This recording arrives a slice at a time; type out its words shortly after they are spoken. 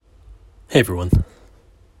Hey everyone.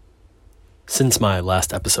 Since my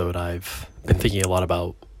last episode, I've been thinking a lot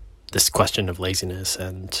about this question of laziness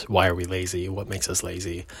and why are we lazy, what makes us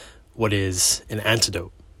lazy, what is an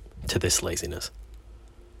antidote to this laziness.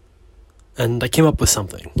 And I came up with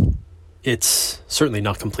something. It's certainly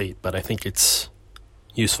not complete, but I think it's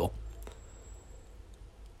useful.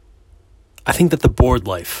 I think that the bored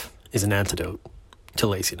life is an antidote to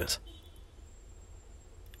laziness.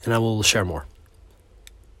 And I will share more.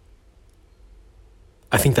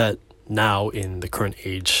 I think that now, in the current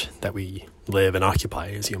age that we live and occupy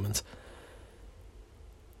as humans,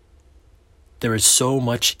 there is so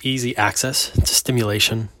much easy access to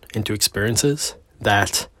stimulation and to experiences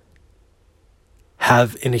that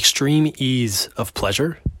have an extreme ease of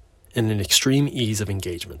pleasure and an extreme ease of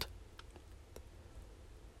engagement.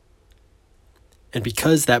 And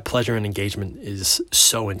because that pleasure and engagement is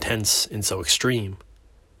so intense and so extreme,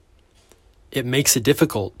 it makes it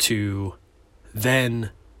difficult to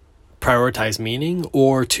then prioritize meaning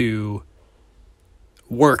or to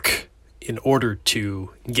work in order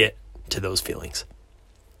to get to those feelings.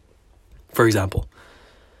 For example,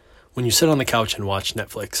 when you sit on the couch and watch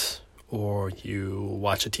Netflix, or you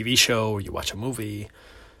watch a TV show, or you watch a movie,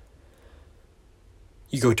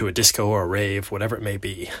 you go to a disco or a rave, whatever it may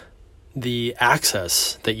be, the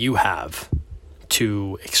access that you have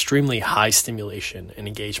to extremely high stimulation and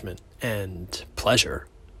engagement and pleasure,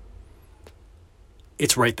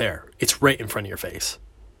 it's right there. It's right in front of your face.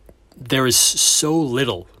 There is so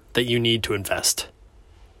little that you need to invest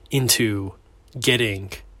into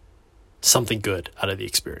getting something good out of the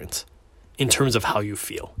experience in terms of how you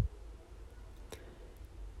feel.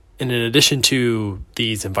 And in addition to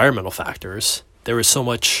these environmental factors, there is so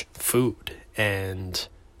much food and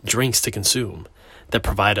drinks to consume that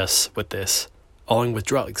provide us with this, along with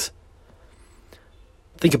drugs.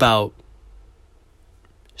 Think about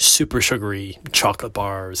super sugary chocolate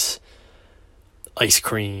bars, ice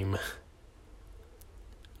cream,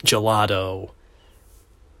 gelato,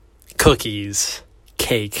 cookies,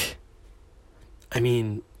 cake. I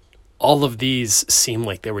mean, all of these seem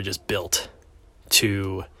like they were just built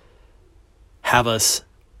to have us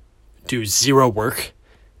do zero work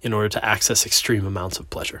in order to access extreme amounts of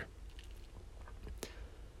pleasure.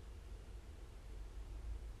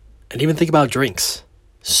 And even think about drinks,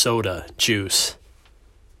 soda, juice,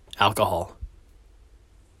 alcohol,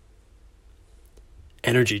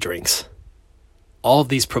 energy drinks. All of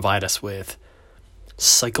these provide us with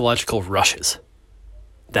psychological rushes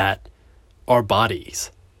that our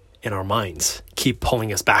bodies and our minds keep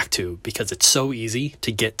pulling us back to because it's so easy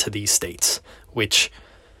to get to these states, which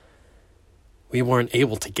we weren't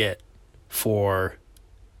able to get for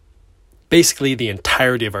basically the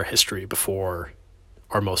entirety of our history before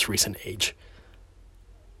our most recent age.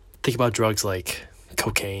 Think about drugs like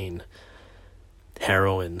cocaine,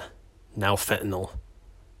 heroin, now fentanyl.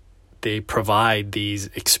 They provide these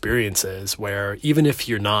experiences where even if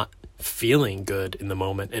you're not feeling good in the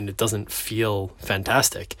moment and it doesn't feel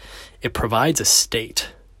fantastic, it provides a state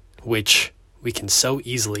which we can so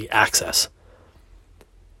easily access.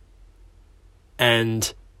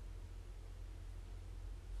 And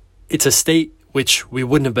it's a state which we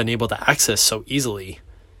wouldn't have been able to access so easily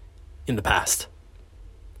in the past.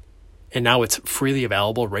 And now it's freely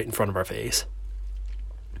available right in front of our face.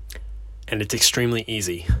 And it's extremely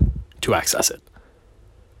easy to access it.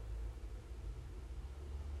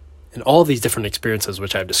 And all of these different experiences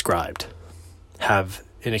which I've described have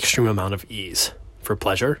an extreme amount of ease for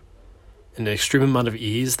pleasure, and an extreme amount of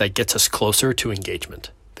ease that gets us closer to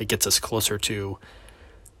engagement, that gets us closer to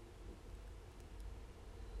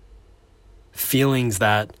feelings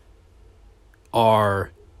that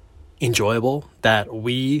are enjoyable, that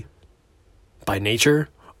we by nature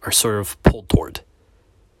are sort of pulled toward.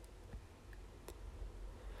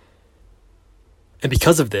 And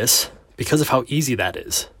because of this, because of how easy that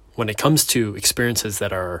is, when it comes to experiences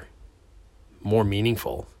that are more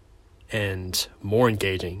meaningful and more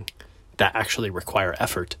engaging, that actually require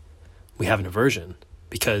effort, we have an aversion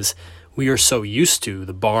because we are so used to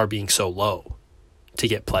the bar being so low to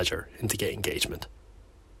get pleasure and to get engagement.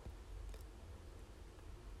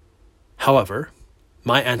 However,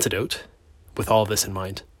 my antidote, with all this in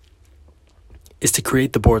mind, is to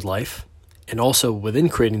create the bored life, and also within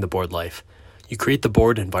creating the bored life, you create the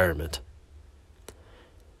bored environment.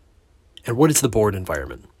 And what is the bored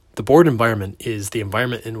environment? The bored environment is the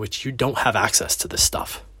environment in which you don't have access to this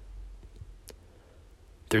stuff.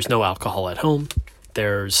 There's no alcohol at home.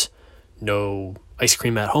 There's no ice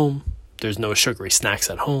cream at home. There's no sugary snacks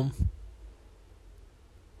at home.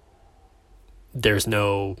 There's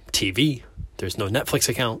no TV. There's no Netflix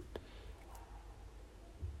account.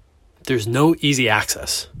 there's no easy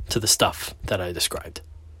access to the stuff that I described.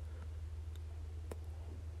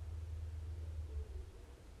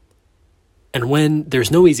 And when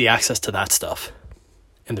there's no easy access to that stuff,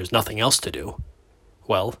 and there's nothing else to do,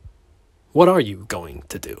 well, what are you going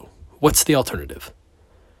to do? What's the alternative?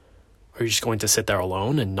 Are you just going to sit there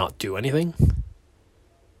alone and not do anything?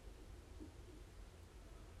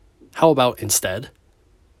 How about instead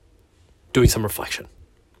doing some reflection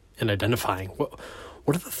and identifying what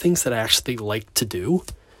are the things that I actually like to do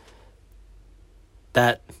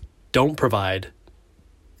that don't provide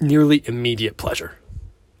nearly immediate pleasure,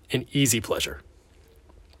 an easy pleasure?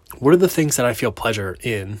 What are the things that I feel pleasure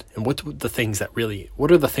in, and what are the things that really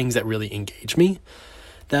engage me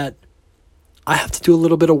that I have to do a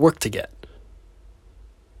little bit of work to get?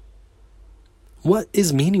 What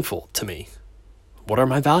is meaningful to me? What are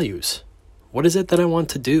my values? What is it that I want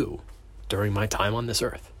to do during my time on this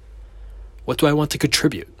earth? What do I want to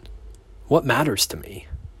contribute? What matters to me?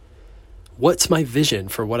 What's my vision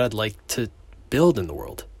for what I'd like to build in the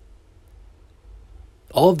world?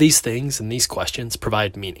 All of these things and these questions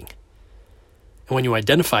provide meaning. And when you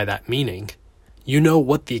identify that meaning, you know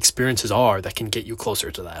what the experiences are that can get you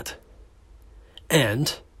closer to that.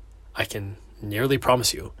 And I can nearly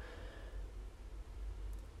promise you,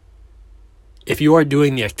 if you are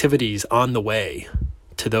doing the activities on the way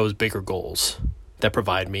to those bigger goals that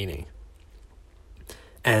provide meaning,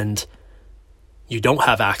 and you don't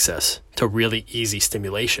have access to really easy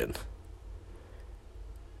stimulation,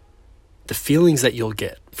 the feelings that you'll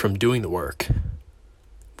get from doing the work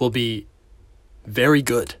will be very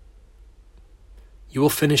good. You will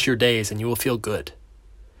finish your days and you will feel good.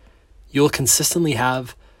 You will consistently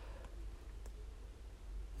have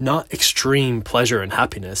not extreme pleasure and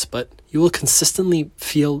happiness, but you will consistently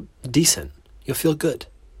feel decent. You'll feel good.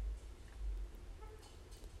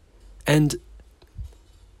 And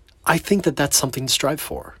I think that that's something to strive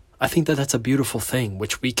for. I think that that's a beautiful thing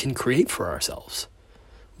which we can create for ourselves.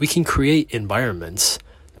 We can create environments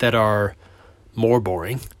that are more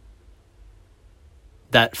boring,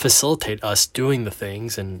 that facilitate us doing the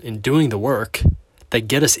things and doing the work that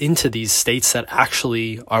get us into these states that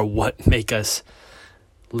actually are what make us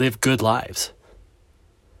live good lives.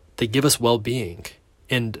 They give us well-being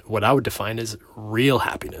and what I would define as real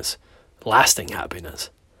happiness, lasting happiness,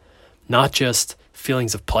 not just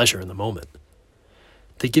feelings of pleasure in the moment.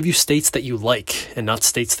 They give you states that you like and not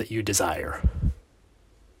states that you desire.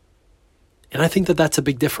 And I think that that's a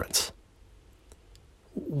big difference.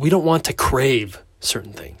 We don't want to crave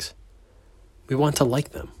certain things. We want to like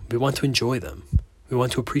them. We want to enjoy them. We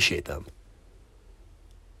want to appreciate them.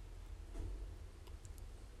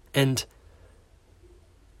 And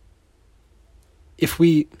if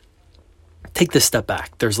we take this step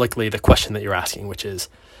back, there's likely the question that you're asking, which is,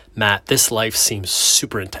 Matt, this life seems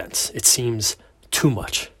super intense. It seems too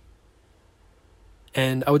much.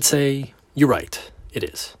 And I would say, you're right, it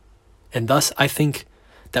is. And thus, I think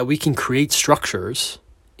that we can create structures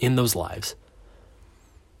in those lives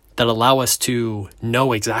that allow us to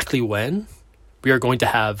know exactly when we are going to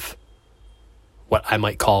have what I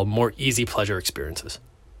might call more easy pleasure experiences.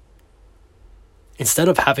 Instead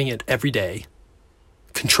of having it every day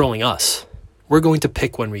controlling us, we're going to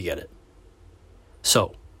pick when we get it.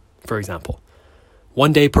 So, for example,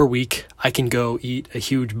 one day per week, I can go eat a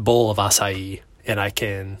huge bowl of acai and I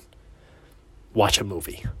can watch a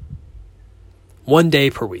movie. One day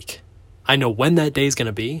per week. I know when that day is going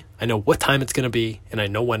to be, I know what time it's going to be, and I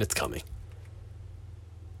know when it's coming.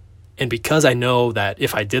 And because I know that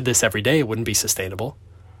if I did this every day, it wouldn't be sustainable,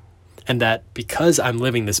 and that because I'm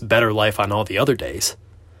living this better life on all the other days,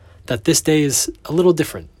 that this day is a little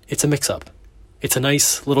different. It's a mix-up. It's a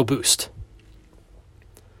nice little boost.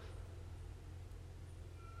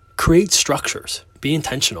 Create structures. Be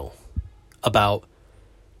intentional about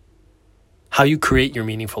how you create your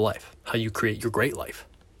meaningful life, how you create your great life.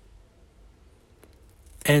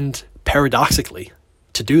 And paradoxically,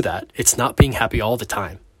 to do that, it's not being happy all the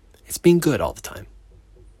time. It's being good all the time.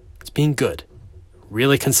 It's being good,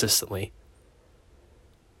 really consistently,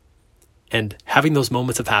 and having those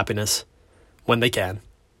moments of happiness when they can,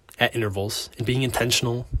 at intervals, and being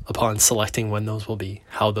intentional upon selecting when those will be,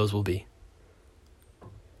 how those will be.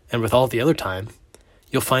 And with all the other time,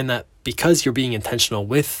 you'll find that because you're being intentional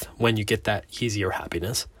with when you get that easier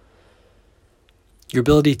happiness, your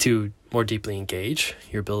ability to more deeply engage,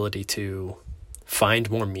 your ability to find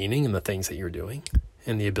more meaning in the things that you're doing,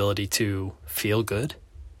 and the ability to feel good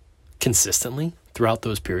consistently throughout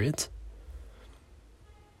those periods,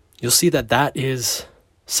 you'll see that that is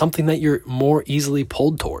something that you're more easily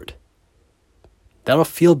pulled toward. That'll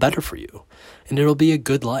feel better for you, and it'll be a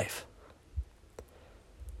good life.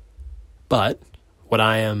 But what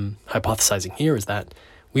I am hypothesizing here is that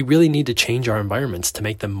we really need to change our environments to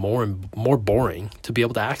make them more and more boring to be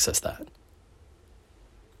able to access that.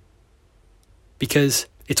 Because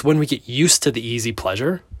it's when we get used to the easy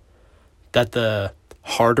pleasure that the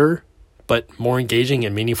harder but more engaging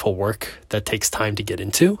and meaningful work that takes time to get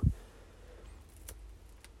into,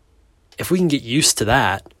 if we can get used to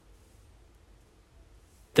that,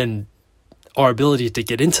 then our ability to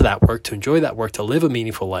get into that work, to enjoy that work, to live a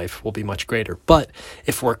meaningful life will be much greater. But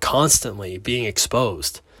if we're constantly being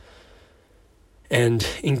exposed and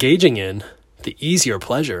engaging in the easier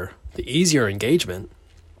pleasure, the easier engagement,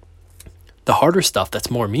 the harder stuff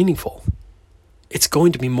that's more meaningful, it's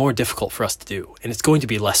going to be more difficult for us to do, and it's going to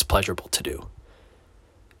be less pleasurable to do.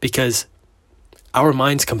 Because our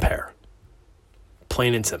minds compare,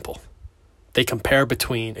 plain and simple. They compare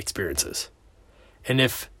between experiences. And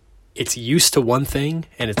if it's used to one thing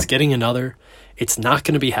and it's getting another, it's not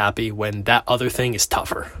going to be happy when that other thing is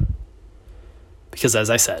tougher. Because as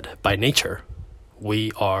I said, by nature,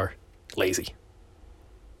 we are lazy.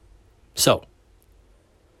 So,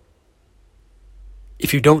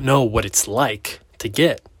 if you don't know what it's like to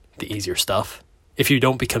get the easier stuff, if you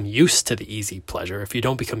don't become used to the easy pleasure, if you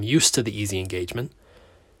don't become used to the easy engagement,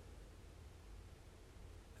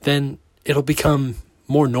 then it'll become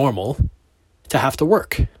more normal to have to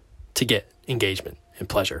work to get engagement and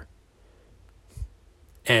pleasure.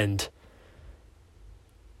 And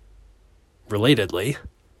relatedly,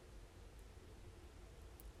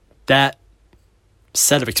 that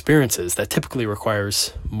set of experiences that typically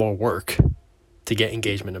requires more work to get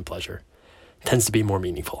engagement and pleasure tends to be more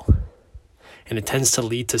meaningful. And it tends to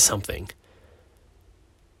lead to something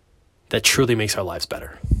that truly makes our lives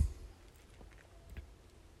better.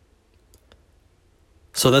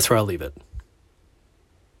 So that's where I'll leave it.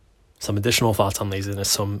 Some additional thoughts on laziness,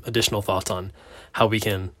 some additional thoughts on how we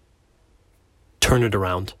can turn it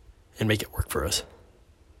around and make it work for us.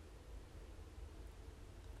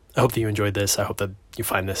 I hope that you enjoyed this. I hope that you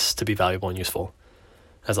find this to be valuable and useful.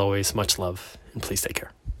 As always, much love, and please take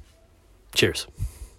care. Cheers.